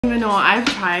even know. I've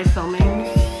tried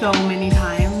filming so many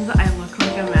times. I look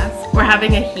like a mess. We're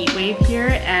having a heat wave here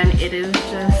and it is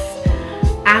just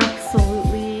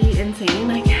absolutely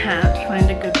insane. I can't find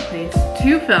a good place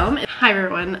to film. Hi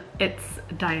everyone, it's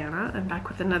Diana. I'm back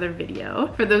with another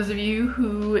video. For those of you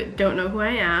who don't know who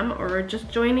I am or are just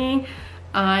joining,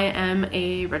 I am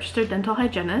a registered dental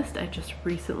hygienist. I just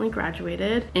recently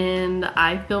graduated and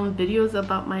I film videos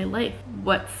about my life.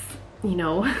 What's, you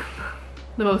know,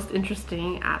 the most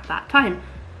interesting at that time,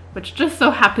 which just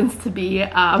so happens to be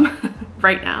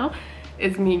right now,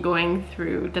 is me going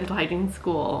through dental hygiene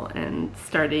school and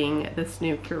starting this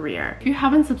new career. If you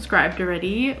haven't subscribed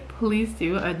already, please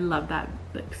do. I'd love that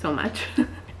like so much.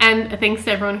 And thanks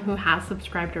to everyone who has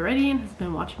subscribed already and has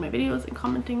been watching my videos and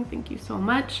commenting. Thank you so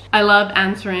much. I love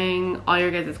answering all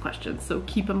your guys' questions, so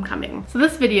keep them coming. So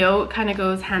this video kind of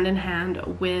goes hand in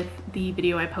hand with the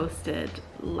video I posted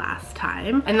last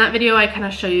time. In that video, I kind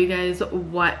of show you guys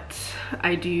what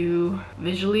I do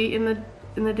visually in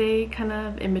the day, kind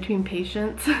of in between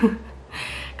patients.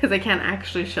 Because I can't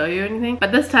actually show you anything.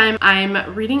 But this time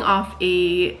I'm reading off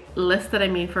a list that I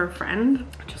made for a friend,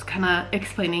 just kind of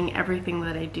explaining everything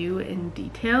that I do in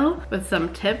detail with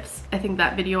some tips. I think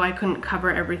that video I couldn't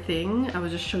cover everything. I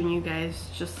was just showing you guys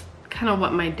just kind of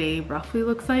what my day roughly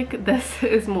looks like. This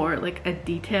is more like a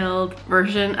detailed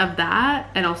version of that,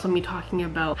 and also me talking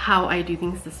about how I do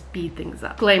things to speed things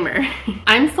up. Disclaimer,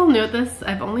 I'm still new at this.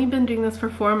 I've only been doing this for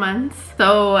 4 months,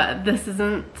 so this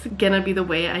isn't gonna be the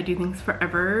way I do things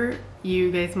forever.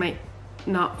 You guys might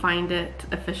not find it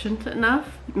efficient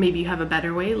enough. Maybe you have a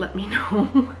better way, let me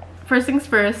know. First things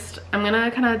first, I'm gonna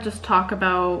kind of just talk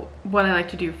about what I like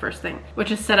to do first thing,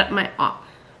 which is set up my op.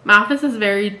 My office is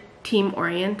very team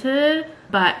oriented,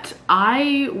 but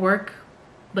I work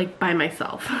like by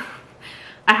myself.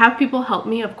 I have people help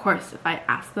me, of course, if I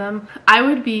ask them. I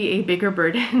would be a bigger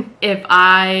burden if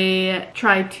I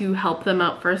tried to help them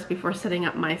out first before setting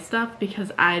up my stuff,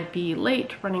 because I'd be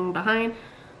late, running behind.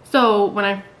 So when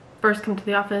I first come to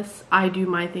the office, I do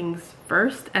my things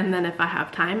first, and then if I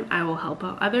have time, I will help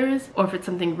out others, or if it's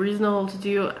something reasonable to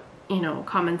do, you know,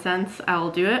 common sense, I'll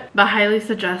do it. But I highly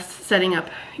suggest setting up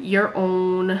your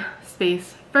own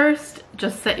space first.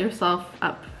 Just set yourself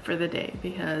up for the day,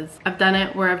 because I've done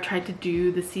it where I've tried to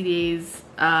do the CDA's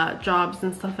jobs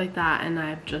and stuff like that, and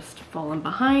I've just fallen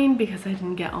behind because I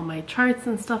didn't get all my charts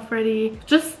and stuff ready.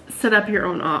 Just set up your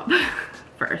own op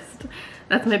first.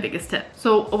 That's my biggest tip.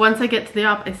 So once I get to the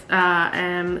op, I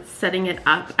am setting it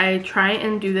up. I try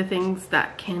and do the things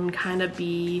that can kind of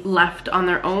be left on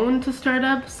their own to start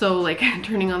up. So like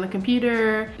turning on the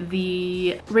computer,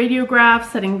 the radiograph,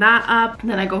 setting that up.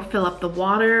 Then I go fill up the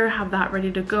water, have that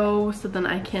ready to go, so then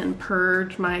I can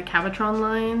purge my Cavitron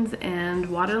lines and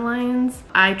water lines.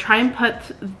 I try and put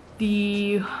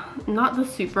not the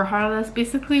super hot, that's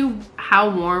basically how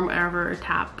warm our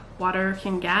tap water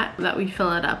can get that we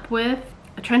fill it up with.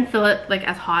 I try and fill it like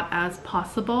as hot as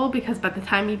possible, because by the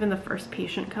time even the first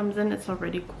patient comes in, it's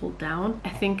already cooled down. I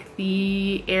think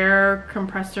the air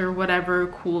compressor, whatever,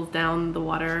 cools down the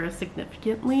water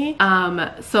significantly.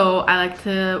 So I like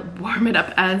to warm it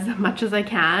up as much as I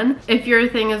can. If your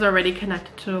thing is already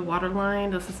connected to a water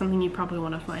line, this is something you probably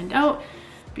want to find out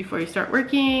before you start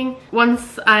working.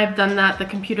 Once I've done that, the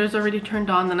computer's already turned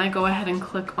on, then I go ahead and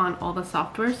click on all the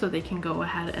software so they can go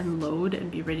ahead and load and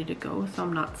be ready to go. So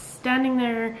I'm not standing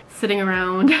there, sitting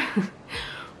around,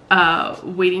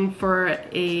 waiting for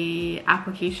a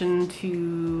application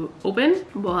to open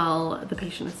while the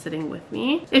patient is sitting with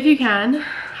me. If you can,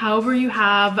 however you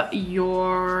have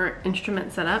your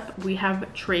instrument set up, we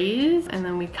have trays and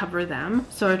then we cover them.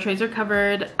 So our trays are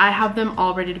covered. I have them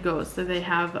all ready to go. So they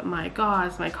have my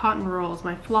gauze, my cotton rolls,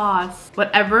 my floss,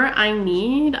 whatever I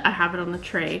need, I have it on the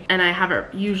tray, and I have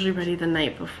it usually ready the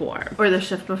night before or the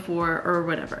shift before or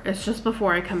whatever. It's just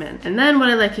before I come in. And then what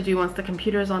I like to do once the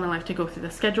computer is on, I like to go through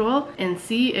the schedule and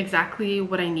see exactly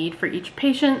what I need for each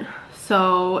patient.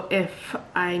 So if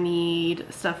I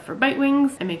need stuff for bite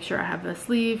wings, I make sure I have a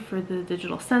sleeve for the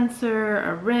digital sensor,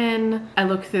 a RIN. I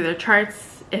look through their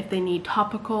charts. If they need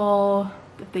topical,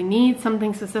 if they need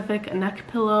something specific, a neck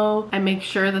pillow, I make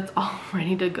sure that's all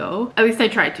ready to go. At least I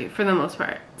try to, for the most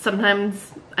part.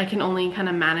 Sometimes I can only kind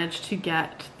of manage to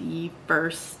get the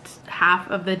first half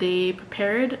of the day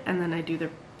prepared, and then I do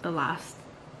the last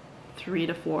 3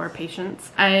 to 4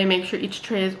 patients. I make sure each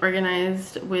tray is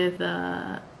organized with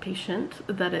the patient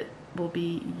that it will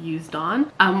be used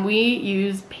on. We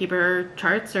use paper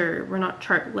charts, or we're not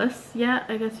chart lists yet,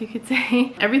 I guess you could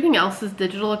say. Everything else is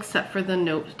digital except for the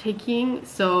note taking.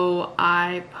 So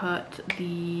I put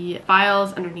the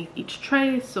files underneath each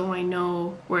tray so I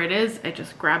know where it is. I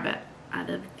just grab it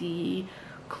out of the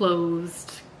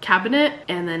closed cabinet,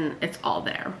 and then it's all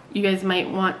there. You guys might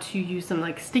want to use some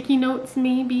like sticky notes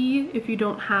maybe if you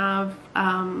don't have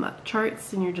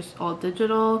charts and you're just all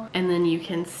digital, and then you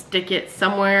can stick it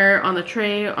somewhere on the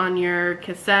tray on your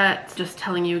cassette, just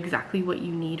telling you exactly what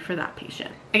you need for that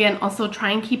patient. Again, also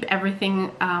try and keep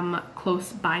everything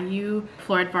close by you.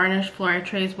 Fluoride varnish, fluoride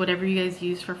trays, whatever you guys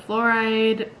use for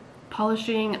fluoride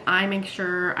polishing. I make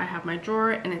sure I have my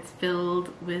drawer and it's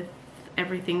filled with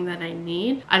everything that I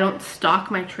need. I don't stock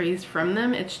my trays from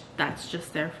them. That's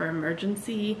just there for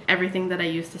emergency. Everything that I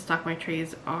use to stock my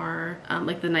trays are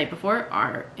like the night before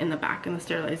are in the back in the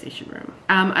sterilization room.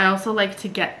 I also like to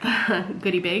get the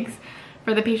goodie bags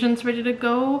for the patients ready to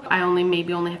go. I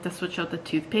maybe only have to switch out the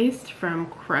toothpaste from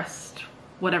Crest,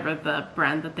 whatever the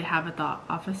brand that they have at the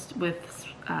office with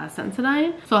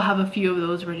Sensodyne. So I'll have a few of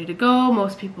those ready to go.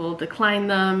 Most people decline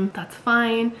them, that's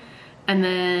fine. And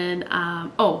then,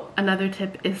 oh, another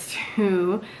tip is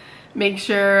to make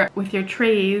sure with your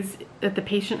trays that the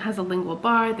patient has a lingual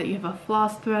bar, that you have a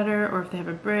floss threader, or if they have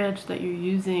a bridge that you're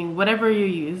using, whatever you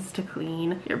use to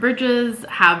clean your bridges,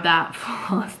 have that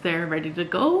floss there ready to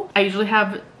go. I usually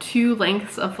have 2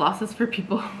 lengths of flosses for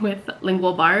people with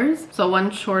lingual bars. So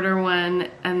one shorter one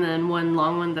and then one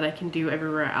long one that I can do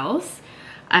everywhere else.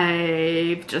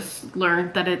 I've just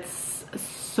learned that it's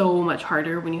so much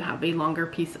harder when you have a longer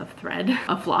piece of thread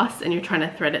of floss and you're trying to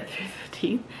thread it through the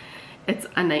teeth. It's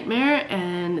a nightmare,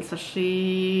 and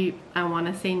especially I want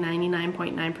to say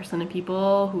 99.9% of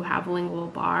people who have a lingual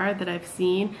bar that I've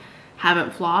seen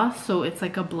haven't flossed, so it's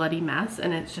like a bloody mess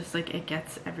and it's just like it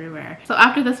gets everywhere. So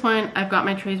after this one, I've got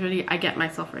my trays ready. I get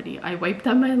myself ready. I wipe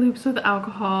down my loops with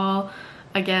alcohol.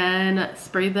 Again,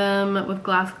 spray them with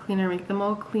glass cleaner, make them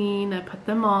all clean. I put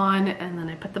them on and then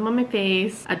I put them on my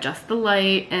face, adjust the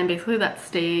light, and basically that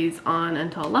stays on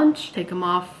until lunch. Take them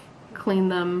off, clean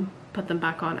them, put them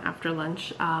back on after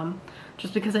lunch,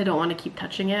 just because I don't want to keep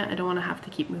touching it. I don't want to have to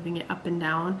keep moving it up and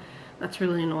down. That's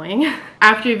really annoying.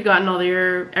 After you've gotten all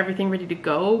everything ready to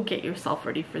go, get yourself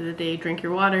ready for the day. Drink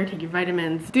your water, take your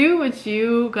vitamins. Do what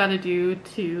you gotta do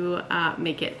to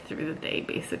make it through the day,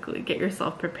 basically. Get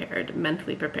yourself prepared,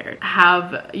 mentally prepared.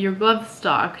 Have your gloves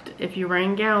stocked. If you're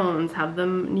wearing gowns, have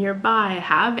them nearby.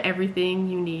 Have everything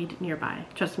you need nearby.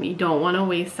 Trust me, you don't wanna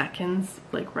waste seconds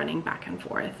like running back and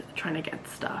forth trying to get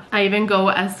stuff. I even go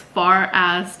as far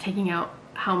as taking out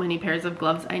how many pairs of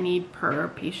gloves I need per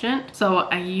patient. So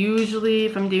I usually,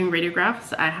 if I'm doing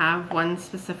radiographs, I have one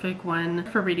specific one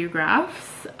for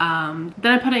radiographs.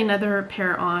 Then I put another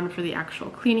pair on for the actual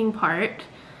cleaning part,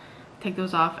 take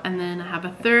those off, and then I have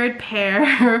a third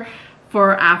pair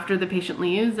for after the patient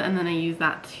leaves, and then I use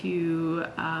that to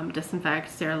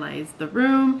disinfect, sterilize the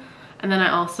room. And then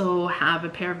I also have a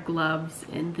pair of gloves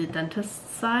in the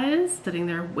dentist size sitting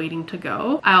there waiting to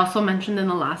go. I also mentioned in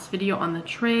the last video on the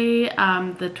tray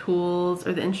the tools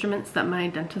or the instruments that my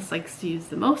dentist likes to use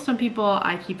the most on people.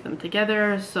 I keep them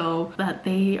together so that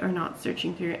they are not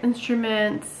searching through your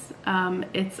instruments.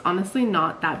 It's honestly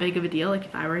not that big of a deal. Like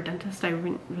if I were a dentist, I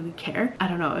wouldn't really care. I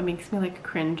don't know, it makes me like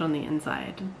cringe on the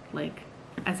inside, like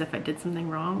as if I did something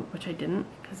wrong, which I didn't,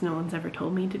 because no one's ever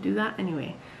told me to do that.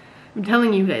 Anyway, I'm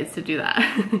telling you guys to do that.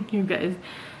 You guys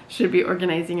should be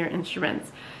organizing your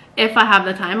instruments. If I have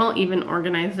the time, I'll even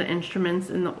organize the instruments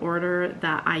in the order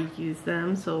that I use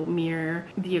them. So Mirror,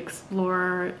 the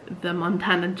Explorer, the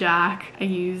Montana Jack. I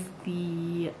use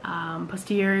the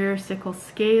posterior sickle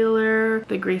scaler,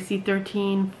 the Gracie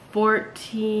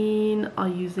 1314. I'll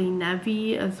use a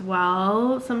Nevi as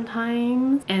well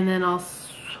sometimes. And then I'll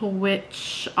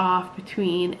switch off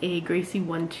between a Gracie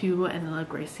 1.2 and a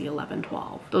Gracie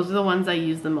 11.12. Those are the ones I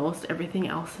use the most. Everything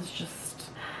else is just,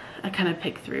 I kind of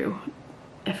pick through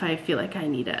if I feel like I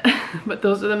need it. But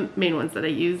those are the main ones that I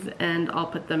use, and I'll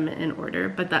put them in order.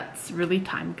 But that's really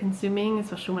time consuming,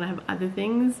 especially when I have other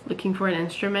things. Looking for an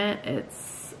instrument,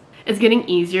 it's getting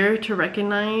easier to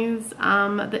recognize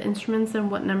the instruments and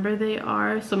what number they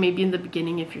are. So maybe in the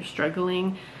beginning, if you're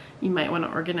struggling, you might want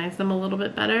to organize them a little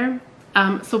bit better.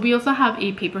 So we also have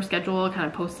a paper schedule kind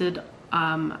of posted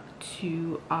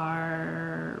to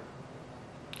our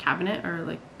cabinet or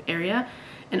like area,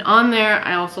 and on there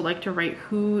I also like to write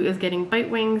who is getting bite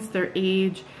wings, their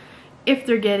age, if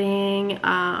they're getting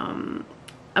a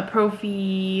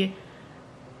prophy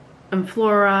and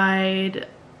fluoride,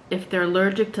 if they're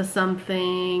allergic to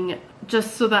something,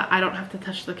 just so that I don't have to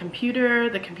touch the computer.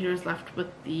 The computer is left with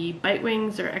the bite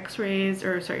wings or x-rays,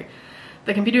 or sorry,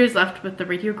 the computer is left with the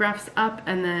radiographs up,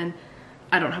 and then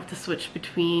I don't have to switch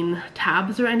between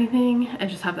tabs or anything. I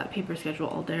just have that paper schedule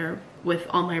all there with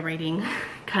all my writing,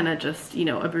 kind of just, you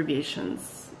know,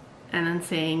 abbreviations, and then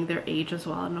saying their age as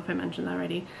well. I don't know if I mentioned that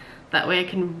already. That way I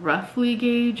can roughly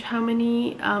gauge how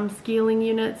many scaling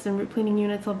units and root cleaning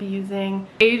units I'll be using.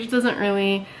 Age doesn't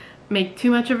really make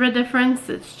too much of a difference.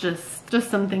 It's just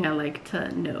something I like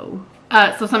to know.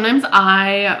 So sometimes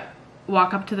I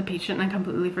walk up to the patient and I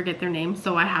completely forget their name,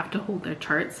 so I have to hold their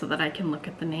chart so that I can look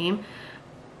at the name.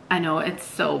 I know, it's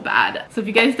so bad. So if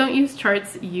you guys don't use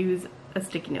charts, use a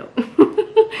sticky note.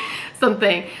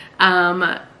 Something.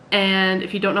 And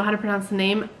if you don't know how to pronounce the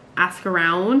name, ask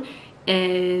around.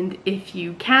 And if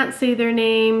you can't say their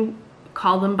name,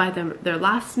 call them by their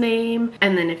last name.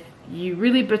 And then if you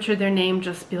really butcher their name,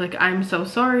 just be like, I'm so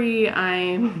sorry,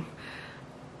 I'm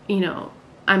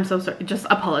so sorry, just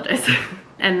apologize.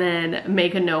 And then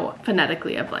make a note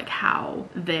phonetically of like how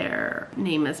their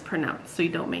name is pronounced, so you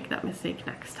don't make that mistake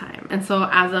next time. And so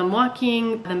as I'm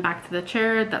walking them back to the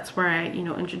chair, that's where I,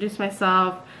 introduce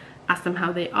myself, ask them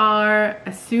how they are.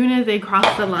 As soon as they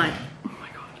cross the line, oh my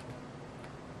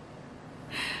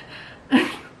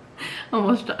god.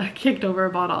 Almost kicked over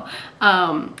a bottle.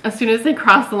 As soon as they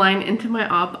cross the line into my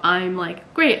op, I'm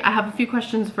like, great, I have a few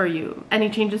questions for you. Any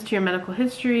changes to your medical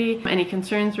history? Any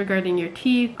concerns regarding your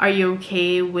teeth? Are you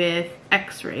okay with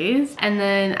x-rays? And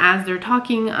then as they're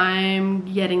talking,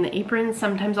 I'm getting the apron.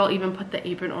 Sometimes I'll even put the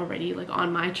apron already like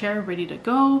on my chair, ready to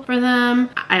go for them.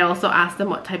 I also ask them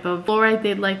what type of fluoride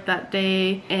they'd like that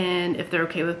day and if they're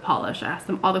okay with polish. I ask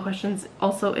them all the questions.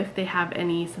 Also, if they have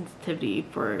any sensitivity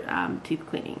for teeth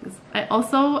cleanings. I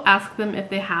also ask them if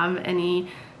they have any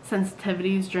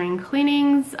sensitivities during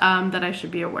cleanings that I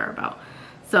should be aware about.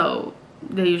 So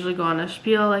they usually go on a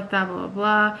spiel like that, blah, blah,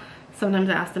 blah. Sometimes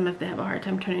I ask them if they have a hard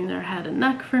time turning their head and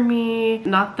neck for me.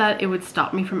 Not that it would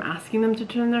stop me from asking them to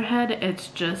turn their head, it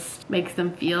just makes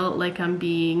them feel like I'm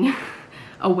being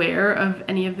aware of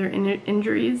any of their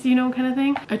injuries, kind of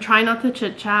thing. I try not to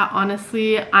chit chat.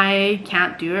 Honestly, I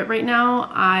can't do it right now.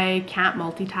 I can't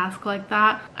multitask like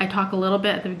that. I talk a little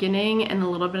bit at the beginning and a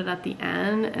little bit at the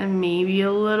end and maybe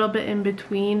a little bit in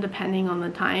between depending on the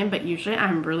time, but usually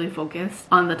I'm really focused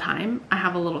on the time. I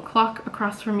have a little clock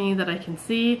across from me that I can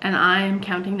see and I'm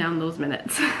counting down those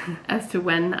minutes as to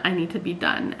when I need to be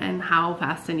done and how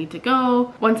fast I need to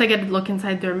go. Once I get a look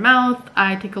inside their mouth,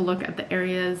 I take a look at the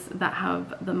areas that have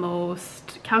the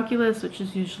most calculus, which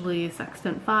is usually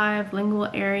sextant 5, lingual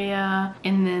area,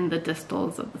 and then the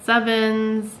distals of the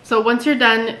 7s. So once you're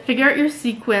done, figure out your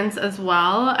sequence as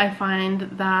well. I find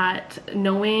that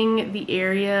knowing the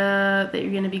area that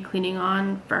you're going to be cleaning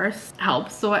on first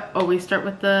helps. So I always start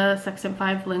with the sextant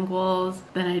 5 linguals,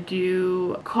 then I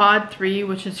do quad 3,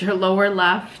 which is your lower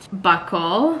left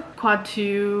buccal, quad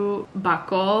 2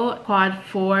 buccal, quad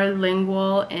 4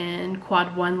 lingual, and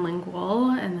quad 1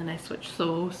 lingual, and then I switch.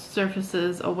 So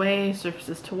surfaces away,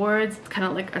 surfaces towards. It's kind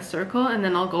of like a circle, and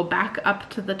then I'll go back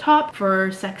up to the top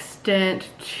for sextant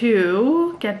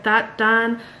 2, get that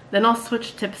done. Then I'll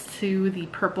switch tips to the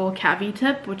purple cavity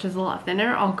tip, which is a lot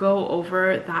thinner. I'll go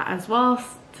over that as well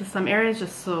to some areas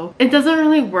just so it doesn't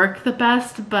really work the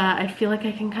best, but I feel like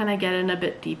I can kind of get in a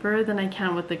bit deeper than I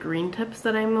can with the green tips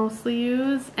that I mostly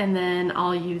use. And then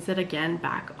I'll use it again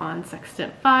back on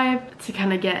sextant 5 to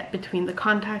kind of get between the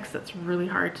contacts. That's really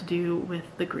hard to do with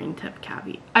the green tip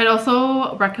cavity. I'd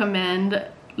also recommend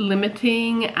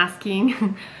limiting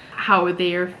asking how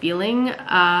they are feeling,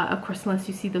 of course, unless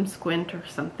you see them squint or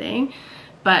something.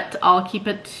 But I'll keep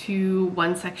it to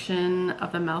one section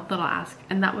of the mouth that I'll ask,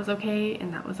 and that was okay,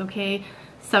 and that was okay.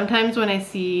 Sometimes when I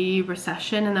see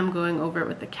recession and I'm going over it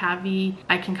with the cavity,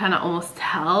 I can kind of almost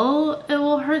tell it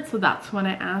will hurt, so that's when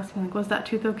I ask, I'm like, was that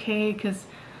tooth okay? Because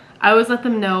I always let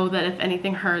them know that if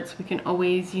anything hurts, we can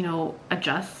always,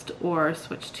 adjust or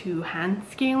switch to hand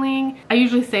scaling. I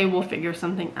usually say we'll figure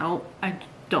something out. I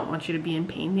don't want you to be in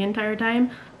pain the entire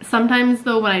time. Sometimes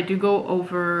though, when I do go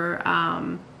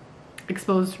over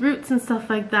exposed roots and stuff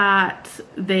like that,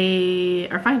 they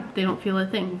are fine. They don't feel a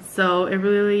thing. So it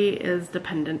really is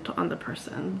dependent on the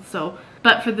person. So,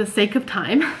 but for the sake of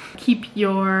time, keep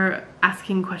your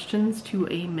asking questions to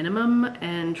a minimum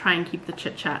and try and keep the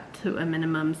chit chat to a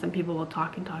minimum. Some people will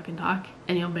talk and talk and talk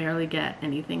and you'll barely get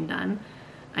anything done.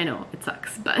 I know it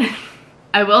sucks, but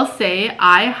I will say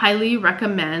I highly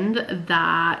recommend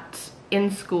that in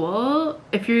school,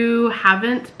 if you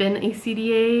haven't been a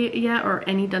CDA yet or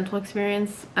any dental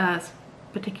experience,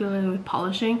 particularly with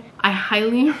polishing, I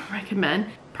highly recommend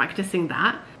practicing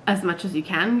that, as much as you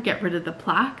can. Get rid of the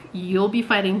plaque. You'll be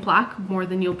fighting plaque more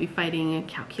than you'll be fighting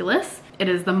calculus. It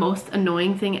is the most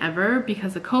annoying thing ever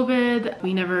because of COVID.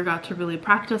 We never got to really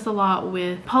practice a lot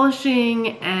with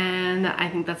polishing, and I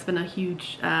think that's been a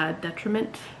huge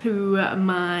detriment to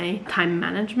my time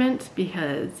management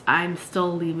because I'm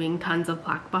still leaving tons of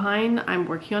plaque behind. I'm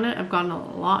working on it. I've gotten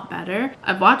a lot better.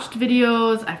 I've watched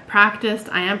videos, I've practiced,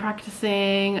 I am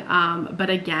practicing,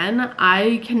 but again,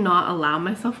 I cannot allow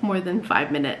myself more than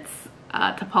 5 minutes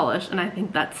to polish, and I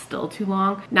think that's still too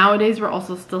long. Nowadays we're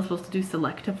also still supposed to do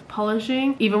selective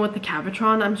polishing. Even with the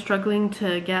Cavitron, I'm struggling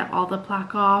to get all the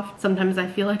plaque off. Sometimes I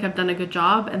feel like I've done a good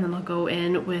job, and then I'll go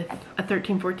in with a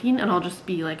 1314 and I'll just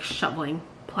be like shoveling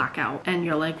plaque out, and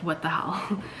you're like, what the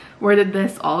hell? Where did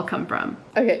this all come from?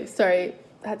 Okay, sorry,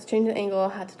 I had to change the angle,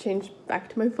 had to change back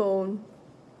to my phone.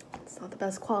 It's not the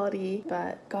best quality,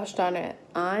 but gosh darn it,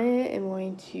 I am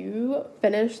going to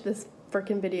finish this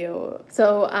freaking video.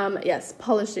 So yes,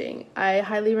 polishing. I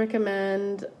highly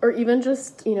recommend, or even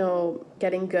just, you know,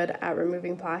 getting good at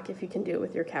removing plaque if you can do it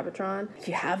with your Cavitron. If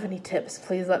you have any tips,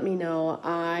 please let me know.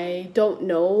 I don't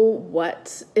know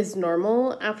what is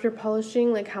normal after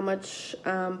polishing, like how much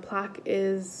plaque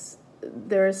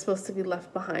there is supposed to be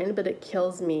left behind, but it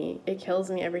kills me. It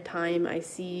kills me every time I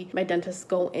see my dentist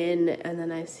go in and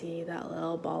then I see that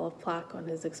little ball of plaque on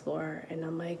his Explorer, and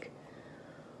I'm like,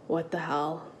 what the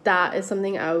hell? That is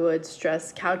something I would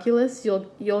stress. Calculus,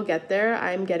 you'll get there.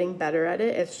 I'm getting better at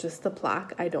it. It's just the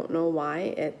plaque. I don't know why.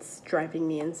 It's driving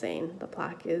me insane. The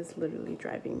plaque is literally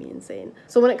driving me insane.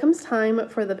 So when it comes time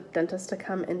for the dentist to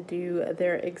come and do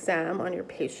their exam on your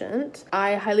patient,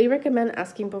 I highly recommend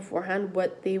asking beforehand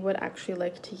what they would actually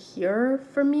like to hear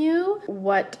from you.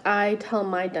 What I tell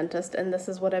my dentist, and this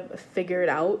is what I've figured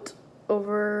out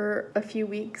over a few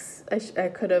weeks, I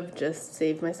could have just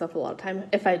saved myself a lot of time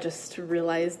if I just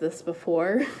realized this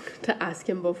before to ask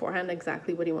him beforehand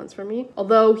exactly what he wants from me.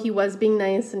 Although he was being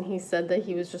nice and he said that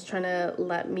he was just trying to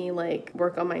let me like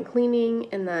work on my cleaning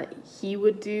and that he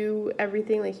would do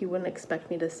everything, like he wouldn't expect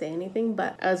me to say anything.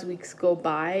 But as weeks go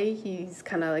by, he's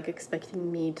kind of like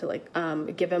expecting me to like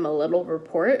give him a little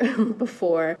report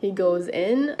before he goes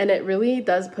in, and it really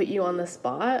does put you on the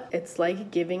spot. It's like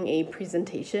giving a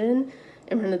presentation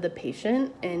in front of the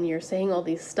patient and you're saying all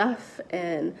these stuff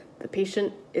and the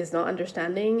patient is not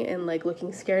understanding and like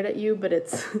looking scared at you, but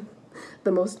it's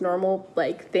the most normal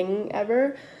like thing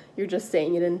ever. You're just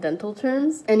saying it in dental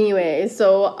terms. Anyway,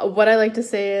 so what I like to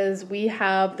say is we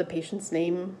have the patient's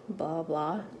name, blah,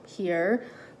 blah, here.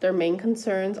 Their main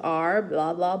concerns are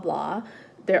blah, blah, blah.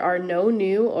 There are no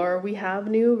new, or we have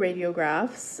new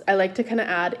radiographs. I like to kind of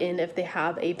add in if they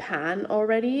have a pan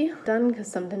already done,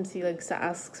 because sometimes he likes to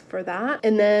ask for that.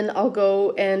 And then I'll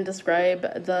go and describe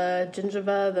the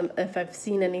gingiva, if I've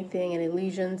seen anything, any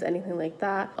lesions, anything like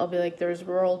that. I'll be like, there's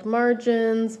rolled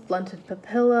margins, blunted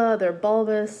papilla, they're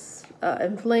bulbous,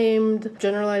 inflamed,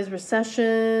 generalized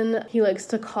recession. He likes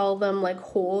to call them like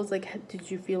holes, like did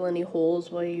you feel any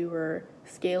holes while you were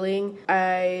scaling?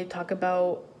 I talk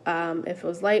about if it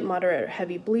was light, moderate, or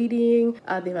heavy bleeding,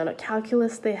 the amount of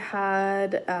calculus they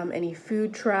had, any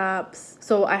food traps.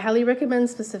 So I highly recommend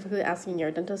specifically asking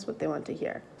your dentist what they want to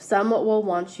hear. Some will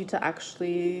want you to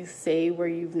actually say where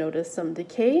you've noticed some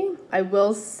decay. I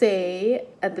will say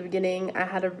at the beginning,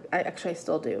 I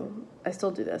still do. I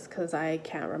still do this because I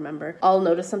can't remember. I'll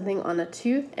notice something on a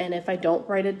tooth, and if I don't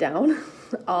write it down,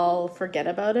 I'll forget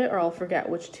about it, or I'll forget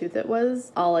which tooth it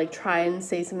was. I'll like try and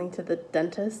say something to the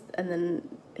dentist, and then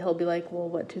he'll be like, well,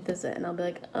 what tooth is it? And I'll be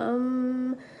like,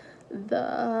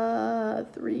 the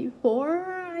 3-4,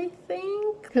 I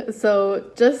think.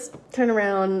 So just turn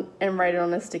around and write it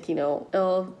on a sticky note.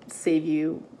 It'll save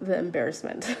you the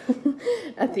embarrassment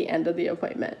at the end of the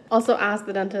appointment. Also ask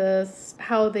the dentist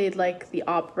how they'd like the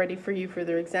op ready for you for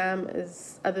their exam.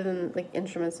 Is, other than like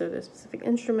instruments, are there specific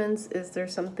instruments? Is there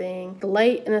something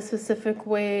light in a specific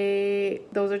way?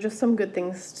 Those are just some good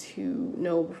things to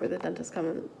know before the dentist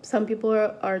comes. Some people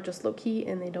are just low key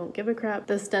and they don't give a crap.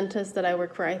 This dentist that I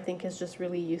work for, I think, is just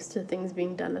really used to things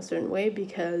being done a certain way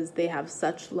because they have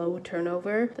such low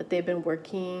turnover, that they've been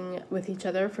working with each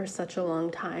other for such a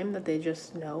long time that they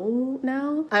just know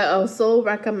now. I also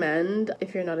recommend,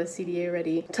 if you're not a CDA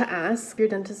already, to ask your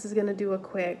dentist is going to do a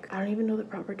quick, I don't even know the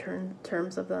proper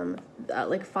terms of them,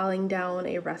 like filing down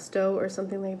a resto or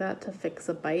something like that to fix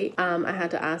a bite. I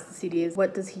had to ask the CDAs,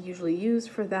 what does he usually use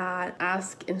for that?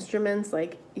 Ask instruments,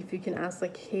 like if you can ask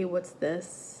like, hey, what's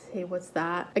this? hey, what's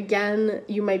that? Again,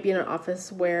 you might be in an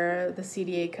office where the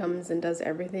CDA comes and does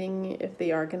everything if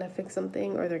they are gonna fix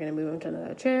something, or they're gonna move them to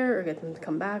another chair or get them to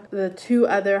come back. The 2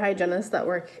 other hygienists that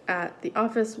work at the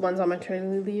office, one's on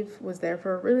maternity leave, was there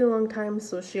for a really long time,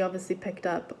 so she obviously picked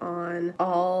up on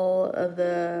all of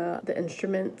the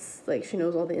instruments. Like, she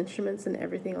knows all the instruments and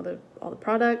everything, all the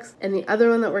products. And the other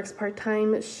one that works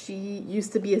part-time, she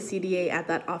used to be a CDA at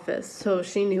that office, so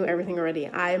she knew everything already.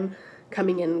 I'm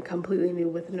coming in completely new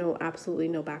with absolutely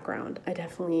no background. I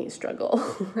definitely struggle.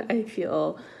 I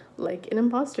feel like an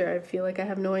imposter. I feel like I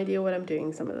have no idea what I'm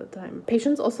doing some of the time.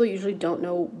 Patients also usually don't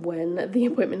know when the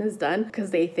appointment is done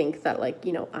because they think that, like,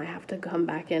 you know, I have to come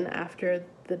back in after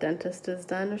the dentist is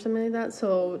done or something like that.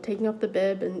 So taking off the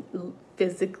bib and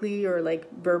physically or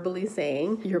like verbally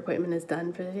saying your appointment is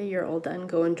done for the day, you're all done,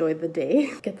 go enjoy the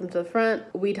day, get them to the front.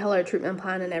 We tell our treatment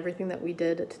plan and everything that we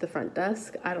did to the front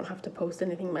desk. I don't have to post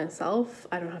anything myself.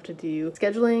 I don't have to do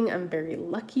scheduling. I'm very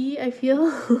lucky, I feel,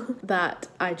 that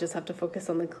I just have to focus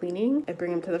on the cleaning. I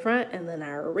bring them to the front and then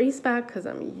I race back because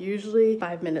I'm usually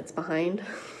 5 minutes behind.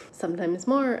 Sometimes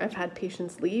more. I've had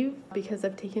patients leave because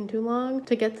I've taken too long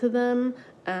to get to them.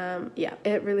 Yeah,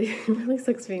 it really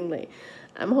sucks being late.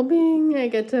 I'm hoping I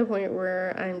get to a point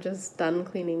where I'm just done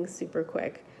cleaning super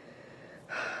quick.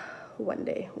 One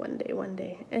day.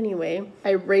 Anyway,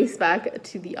 I race back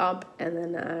to the op and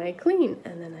then I clean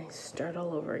and then I start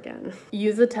all over again.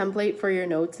 Use a template for your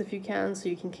notes if you can, so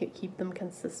you can keep them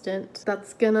consistent.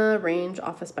 That's gonna range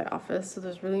office by office, so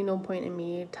there's really no point in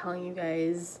me telling you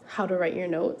guys how to write your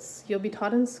notes. You'll be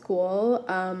taught in school.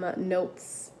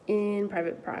 Notes in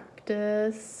private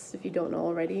practice, if you don't know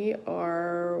already,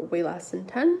 are way less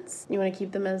intense. You want to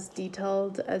keep them as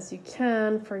detailed as you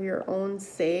can for your own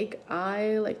sake.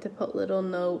 I like to put little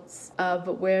notes of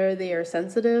where they are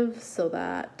sensitive so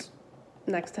that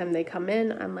next time they come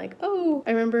in, I'm like, oh,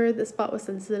 I remember this spot was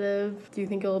sensitive. Do you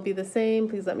think it will be the same?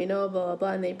 Please let me know, blah, blah,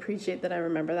 blah. And they appreciate that I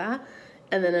remember that.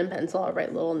 And then in pencil, I'll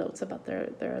write little notes about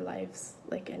their lives,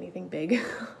 like anything big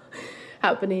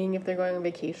happening if they're going on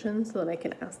vacation, so that I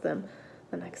can ask them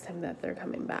the next time that they're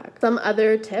coming back. Some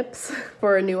other tips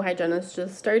for a new hygienist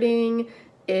just starting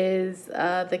is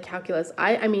the calculus.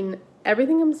 I mean,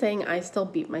 everything I'm saying, I still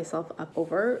beat myself up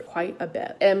over quite a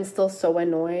bit. I'm still so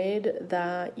annoyed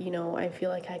that, you know, I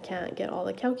feel like I can't get all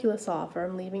the calculus off, or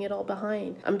I'm leaving it all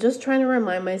behind. I'm just trying to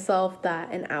remind myself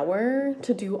that an hour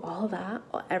to do all that,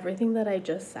 everything that I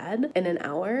just said in an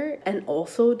hour, and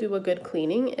also do a good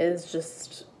cleaning is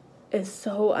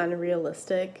so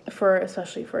unrealistic,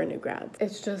 especially for a new grad.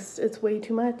 It's way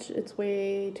too much. It's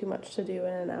way too much to do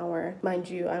in an hour. Mind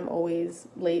you, I'm always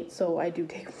late, so I do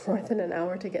take more than an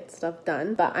hour to get stuff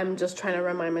done. But I'm just trying to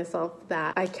remind myself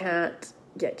that I can't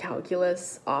get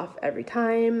calculus off every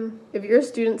time. If you're a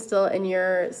student still and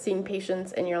you're seeing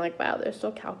patients and you're like, wow, there's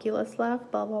still calculus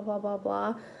left, blah, blah, blah, blah,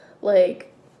 blah,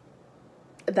 like,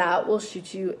 that will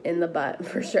shoot you in the butt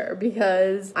for sure,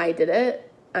 because I did it.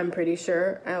 I'm pretty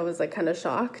sure. I was like kind of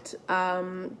shocked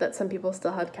that some people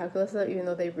still had calculus up, even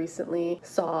though they recently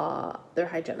saw their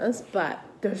hygienist. But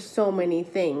there's so many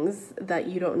things that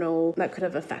you don't know that could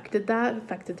have affected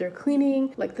their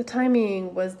cleaning. Like the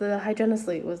timing, was the hygienist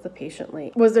late? Was the patient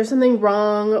late? Was there something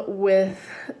wrong with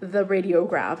the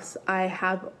radiographs? I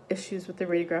have issues with the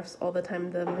radiographs all the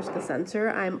time. The sensor,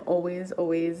 I'm always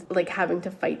like having to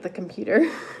fight the computer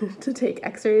to take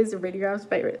x-rays or radiographs,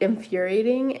 by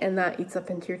infuriating, and that eats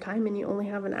up into your time, and you only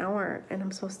have an hour, and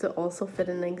I'm supposed to also fit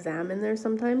an exam in there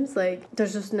sometimes. Like,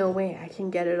 there's just no way I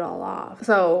can get it all off.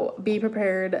 So be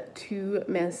prepared to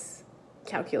miss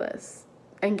calculus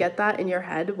and get that in your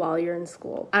head while you're in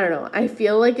school. I don't know. I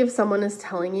feel like if someone is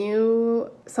telling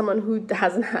you, someone who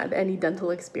hasn't had any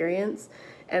dental experience,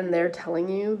 and they're telling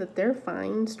you that they're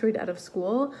fine straight out of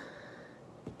school,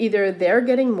 either they're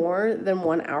getting more than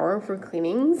 1 hour for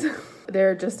cleanings,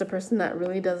 they're just a person that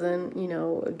really doesn't, you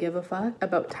know, give a fuck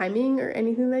about timing or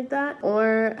anything like that,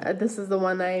 or this is the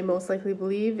one I most likely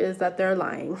believe, is that they're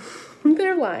lying.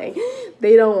 They're lying.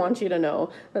 They don't want you to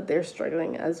know that they're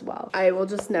struggling as well. I will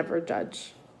just never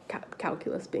judge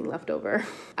calculus being left over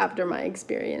after my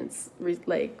experience,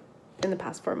 like, in the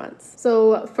past 4 months.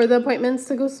 So for the appointments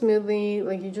to go smoothly,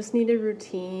 like, you just need a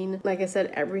routine. Like I said,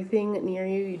 everything near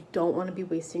you don't want to be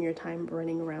wasting your time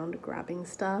running around grabbing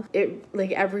stuff.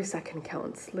 Like, every second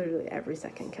counts. Literally every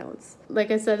second counts. Like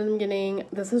I said in the beginning,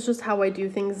 this is just how I do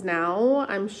things now.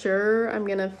 I'm sure I'm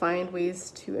gonna find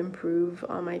ways to improve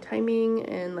on my timing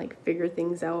and like figure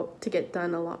things out to get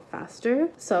done a lot faster.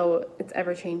 So it's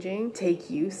ever changing. Take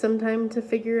you some time to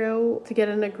figure out, to get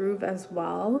in a groove as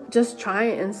well. Just try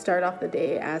and start off off the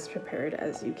day as prepared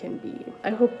as you can be. I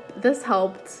hope this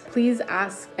helped. Please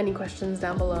ask any questions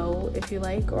down below if you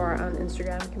like, or on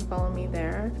Instagram, you can follow me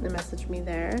there and message me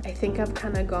there. I think I've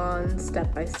kind of gone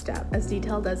step by step, as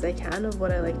detailed as I can, of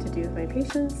what I like to do with my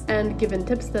patients and given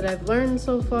tips that I've learned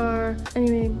so far.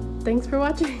 Anyway, thanks for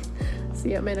watching.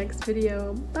 See you at my next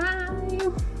video.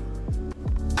 Bye!